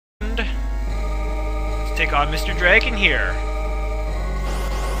take on Mr. Dragon here.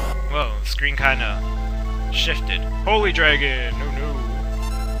 Whoa, the screen kinda shifted. Holy Dragon! Oh no.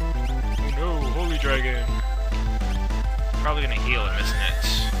 Oh no, Holy Dragon. Probably gonna heal him, isn't it?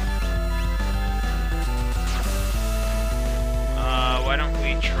 Why don't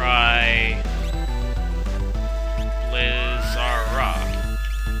we try Blizzara?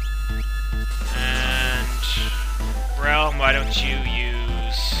 And Realm, why don't you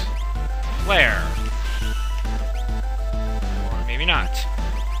use Flare? Or maybe not.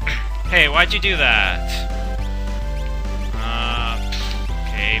 Hey, why'd you do that?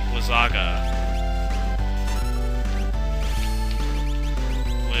 Okay, Blizzaga.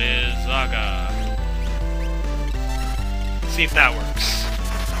 Blizzaga. See if that works.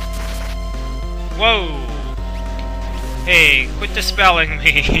 Whoa! Hey, quit dispelling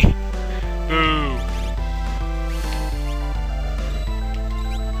me! Boo!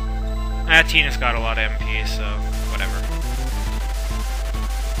 Tina's got a lot of MP, so whatever.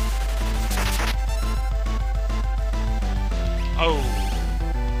 Oh!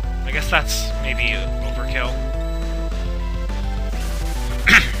 I guess that's maybe overkill.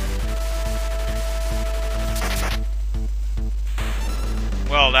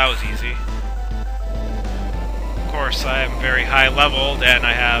 Well, that was easy. Of course, I am very high leveled, and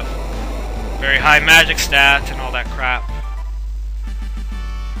I have very high magic stats and all that crap.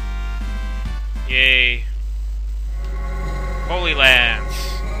 Yay. Holy Lands.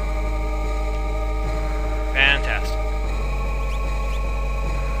 Fantastic.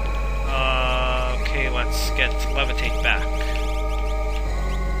 Okay, let's get Levitate back.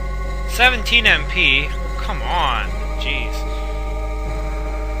 17 MP? Come on. Jeez.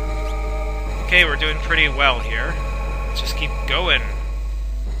 Okay, we're doing pretty well here. Let's just keep going.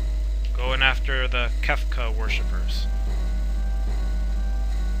 Going after the Kefka worshippers.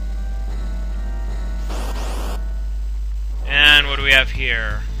 And what do we have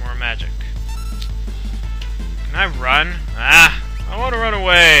here? More magic. Can I run? Ah! I want to run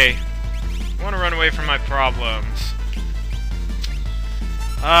away! I want to run away from my problems.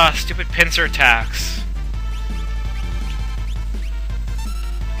 Ah, stupid pincer attacks.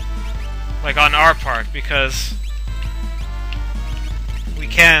 Like on our part, because we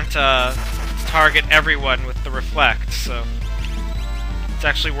can't target everyone with the reflect, so it's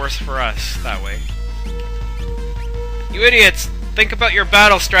actually worse for us that way. You idiots! Think about your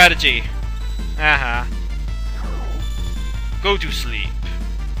battle strategy! Aha. Go to sleep.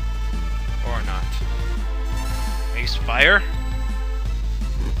 Or not. I use fire?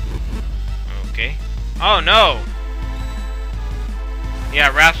 Okay. Oh no!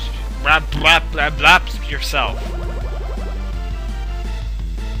 Yeah, blap yourself.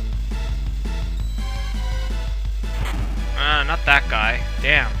 Not that guy.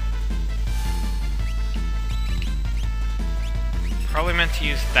 Damn. Probably meant to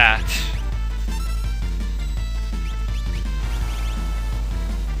use that.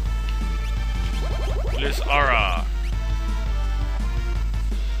 Blizzara.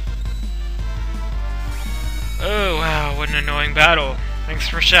 Oh wow, what an annoying battle. Thanks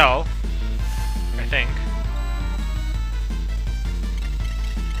for Shell, I think.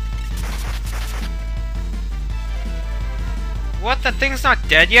 What? That thing's not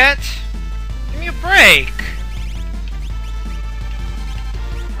dead yet? Give me a break!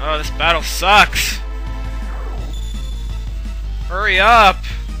 Oh, this battle sucks! Hurry up!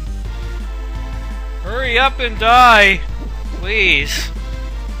 Hurry up and die! Please.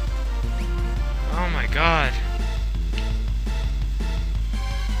 Oh my god.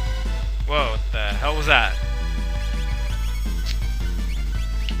 Whoa, what the hell was that?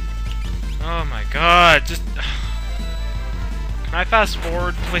 Oh my god, just... Can I fast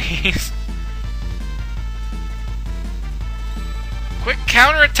forward, please? Quit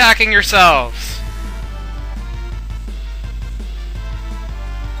counterattacking yourselves!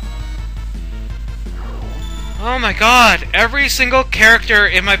 Oh my god, every single character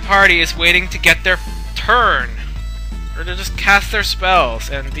in my party is waiting to get their turn. Or to just cast their spells,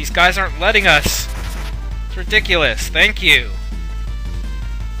 and these guys aren't letting us. It's ridiculous. Thank you.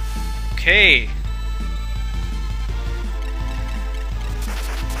 Okay.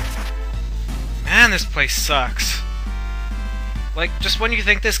 Man, this place sucks. Like, just when you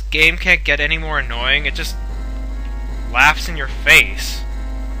think this game can't get any more annoying, it just laughs in your face.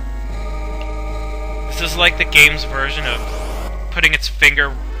 This is like the game's version of putting its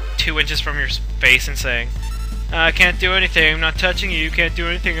finger 2 inches from your face and saying, I can't do anything, I'm not touching you, can't do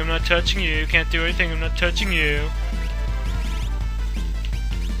anything, I'm not touching you, can't do anything, I'm not touching you.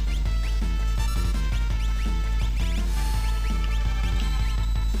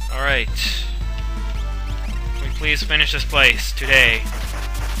 Alright. Please finish this place today.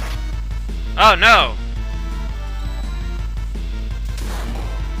 Oh no!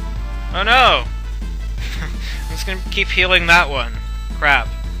 Oh no! I'm just gonna keep healing that one. Crap.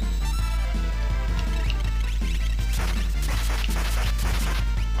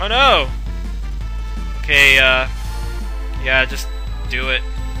 Oh no! Okay, yeah, just do it.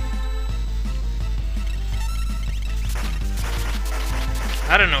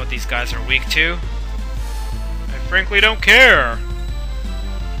 I don't know what these guys are weak to. I frankly don't care.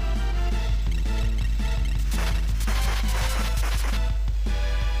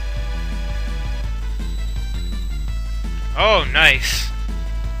 Oh, nice.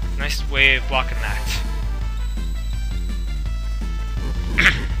 Nice way of blocking that.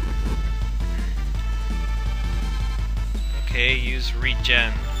 Okay, use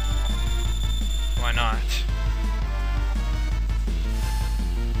regen. Why not?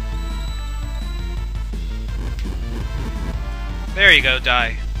 There you go,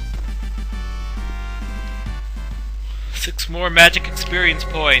 die. 6 more magic experience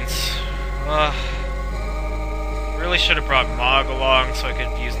points. Really should have brought Mog along so I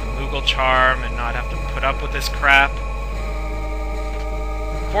could use the Moogle charm and not have to put up with this crap.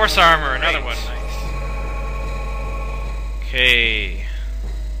 Force armor, another one. Nice. Okay.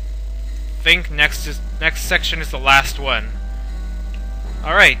 Think next section is the last one.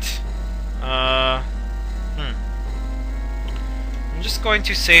 Alright. I'm just going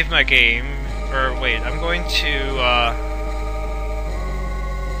to save my game. Or wait, I'm going to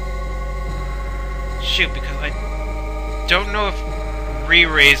shoot, because I don't know if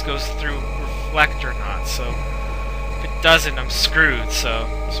re-raise goes through reflect or not, so if it doesn't, I'm screwed, so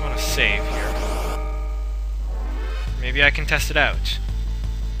I just want to save here. Maybe I can test it out.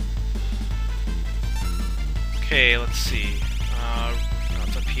 Okay, let's see. No,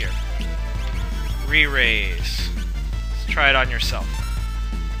 it's up here. Re-raise. Let's try it on yourself.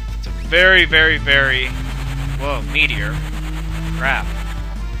 It's a very, very, very... Whoa, meteor. Crap.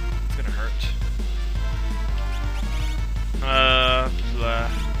 It's gonna hurt. Blah.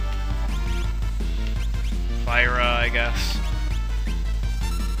 Fyra, I guess.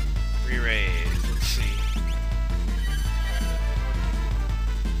 Re-raise. Let's see.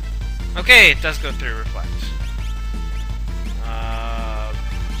 Okay, it does go through reflect.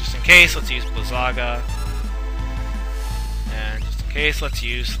 Just in case, let's use Blizzaga. And just in case, let's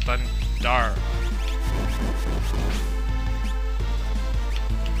use Thundara.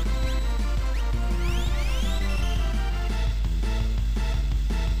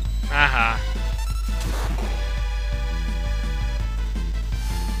 Aha.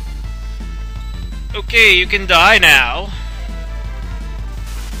 Okay, you can die now.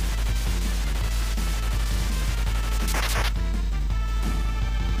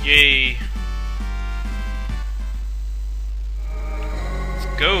 Yay. Let's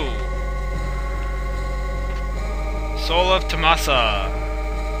go. Soul of Tomasa.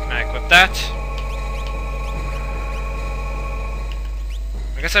 Can I equip that?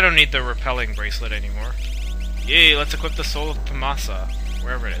 I guess I don't need the repelling bracelet anymore. Yay, let's equip the Soul of Tomasa.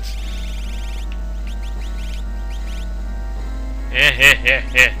 Wherever it is.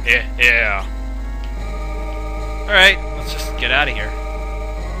 Yeah. Alright, let's just get out of here.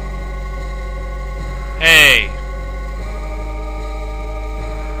 Hey!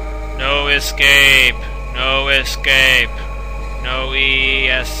 No escape! No escape! No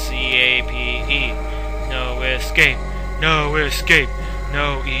E-S-C-A-P-E! No escape! No escape!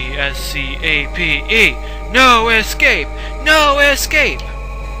 No E-S-C-A-P-E! No escape! No escape!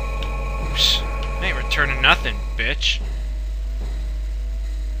 Psh, I ain't returning nothing, bitch.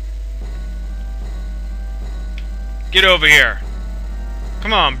 Get over here!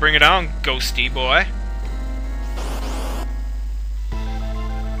 Come on, bring it on, ghosty boy.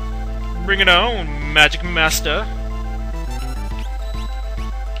 Bring it on, Magic Master.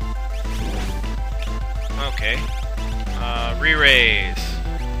 Okay. Re-raise.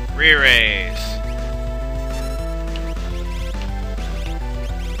 Re-raise.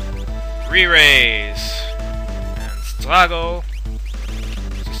 Re-raise. And Strago.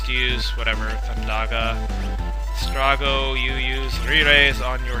 Just use whatever, Thundaga. Strago, you use re-raise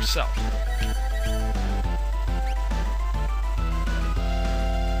on yourself.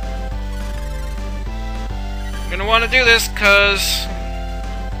 I'm gonna want to do this because...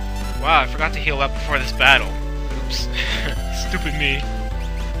 Wow, I forgot to heal up before this battle. Oops. Stupid me.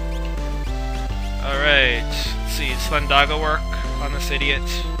 Alright, let's see, does Thundaga work on this idiot?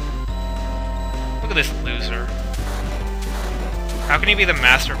 Look at this loser. How can he be the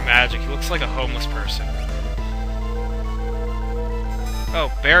master of magic? He looks like a homeless person. Oh,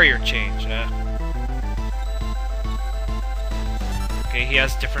 barrier change, Okay, he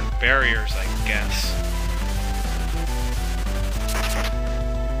has different barriers, I guess.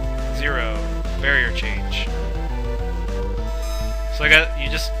 0. Barrier change. So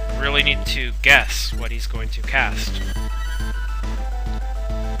you just really need to guess what he's going to cast.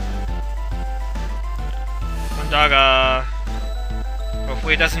 Ondaga!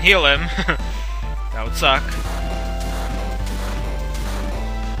 Hopefully it doesn't heal him. That would suck.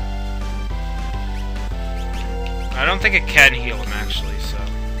 I don't think it can heal him, actually, so...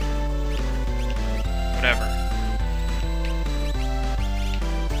 whatever.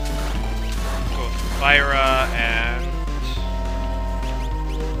 Let's go with Fyra and...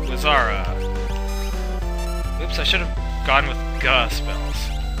 Blizzara. Oops, I should have gone with Gah spells.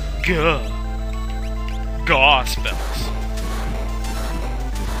 Gah spells.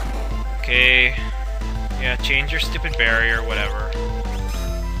 Okay. Yeah, change your stupid barrier, whatever.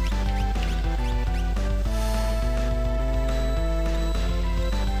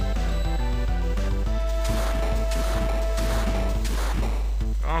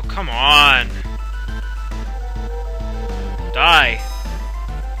 Oh, come on! Die!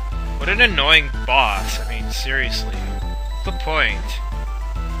 What an annoying boss, I mean, seriously. What's the point?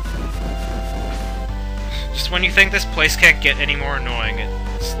 Just when you think this place can't get any more annoying,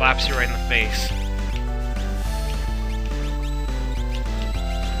 it slaps you right in the face.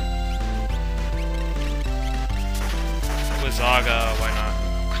 Blizzaga, why not?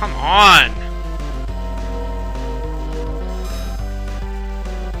 Come on!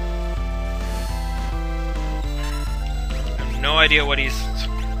 I have no idea what he's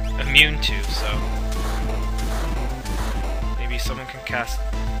immune to, so... maybe someone can cast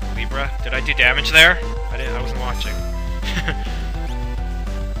Libra? Did I do damage there? I wasn't watching.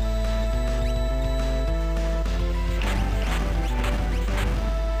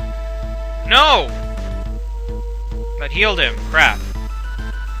 No! That healed him. Crap.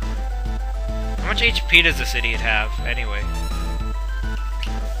 How much HP does this idiot have, anyway?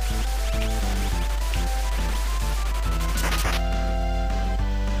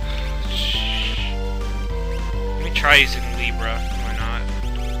 Let me try using Libra. Why not?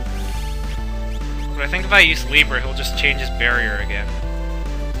 But I think if I use Libra, he'll just change his barrier again.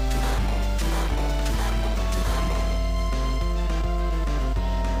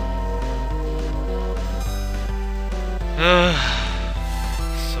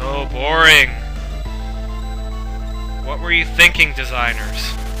 So boring. What were you thinking,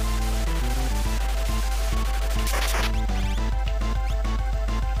 designers?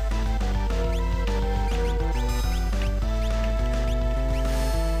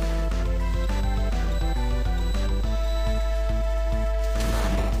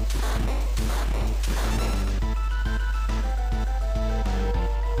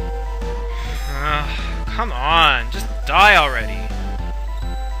 Come on, just die already.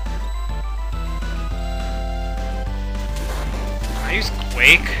 Can I use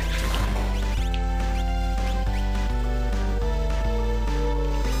Quake?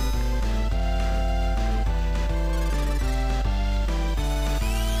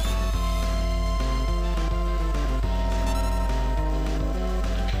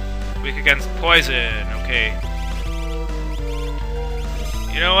 Weak against poison, okay.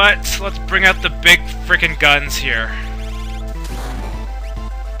 You know what? Let's bring out the big frickin' guns here.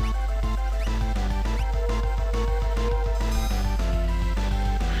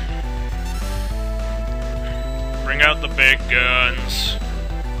 Bring out the big guns.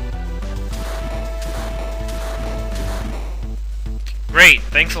 Great,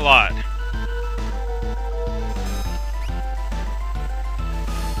 thanks a lot.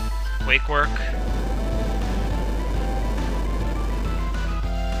 Quake work.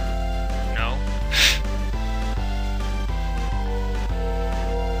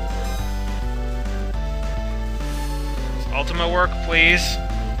 Ultima work, please.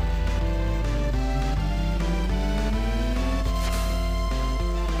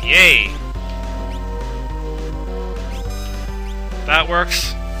 Yay! If that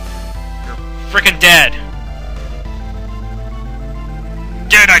works, you're frickin' dead.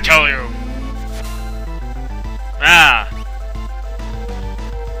 Did I tell you? Ah.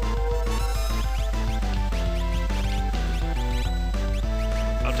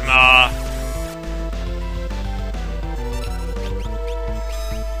 Ultima.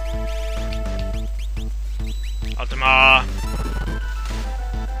 Ultima!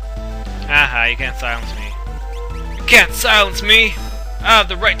 Haha, you can't silence me. You can't silence me! I have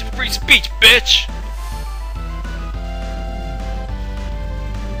the right to free speech, bitch!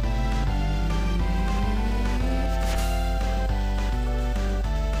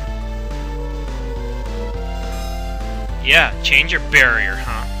 Yeah, change your barrier,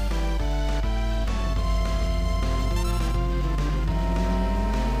 huh?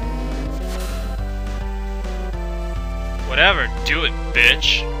 Whatever, do it,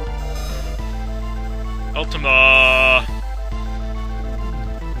 bitch. Ultima!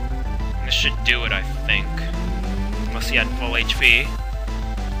 This should do it, I think. Unless he had full HP.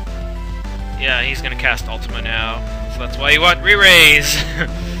 Yeah, he's gonna cast Ultima now. So that's why you want re-raise!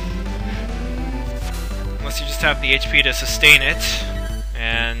 Unless you just have the HP to sustain it.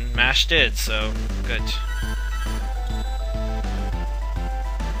 And Mash did, so good.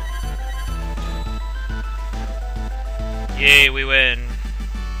 Yay, we win.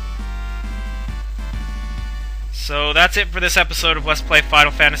 So that's it for this episode of Let's Play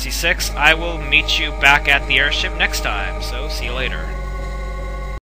Final Fantasy VI. I will meet you back at the airship next time, so see you later.